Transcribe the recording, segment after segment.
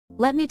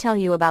Let me tell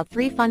you about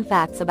 3 fun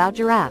facts about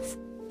giraffes.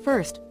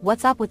 First,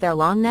 what's up with their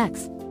long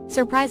necks?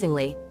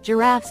 Surprisingly,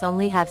 giraffes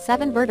only have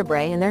 7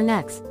 vertebrae in their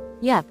necks.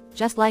 Yep,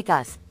 just like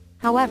us.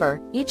 However,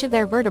 each of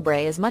their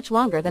vertebrae is much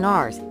longer than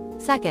ours.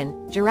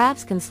 Second,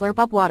 giraffes can slurp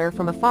up water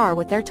from afar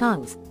with their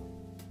tongues.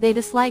 They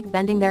dislike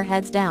bending their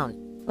heads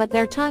down, but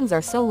their tongues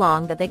are so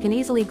long that they can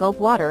easily gulp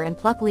water and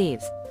pluck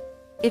leaves.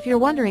 If you're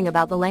wondering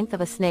about the length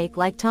of a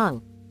snake-like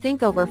tongue,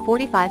 think over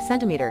 45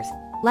 centimeters.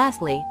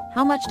 Lastly,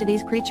 how much do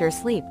these creatures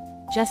sleep?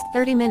 Just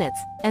 30 minutes,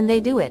 and they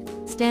do it,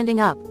 standing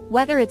up,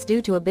 whether it's due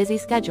to a busy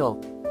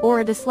schedule, or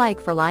a dislike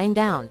for lying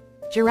down.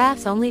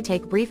 Giraffes only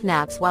take brief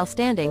naps while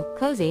standing,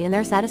 cozy in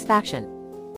their satisfaction.